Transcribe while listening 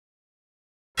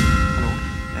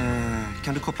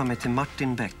Kan du koppla mig till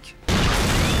Martin Beck?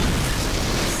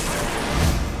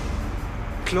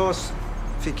 Claes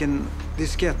fick en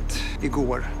diskett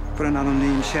igår på en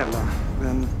anonym källa.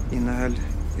 Den innehöll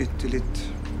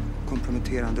ytterligt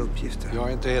komprometterande uppgifter. Jag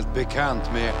är inte helt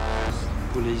bekant med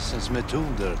polisens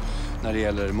metoder när det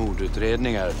gäller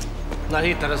mordutredningar. När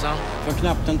hittades han? För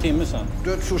knappt en timme sedan.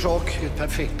 Dödsorsak, ett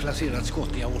perfekt placerat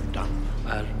skott i aortan.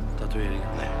 Är tatueringen?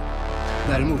 Nej.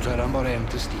 Däremot har han bara en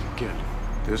testikel.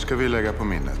 Det ska vi lägga på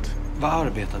minnet. Vad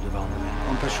arbetar du med?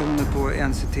 Om personer på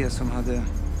NCT som hade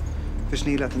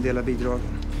försnillat en del av bidragen.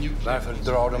 Varför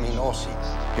drar de in oss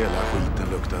hit? Hela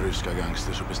skiten luktar ryska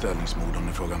gangsters och beställningsmord om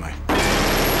ni frågar mig.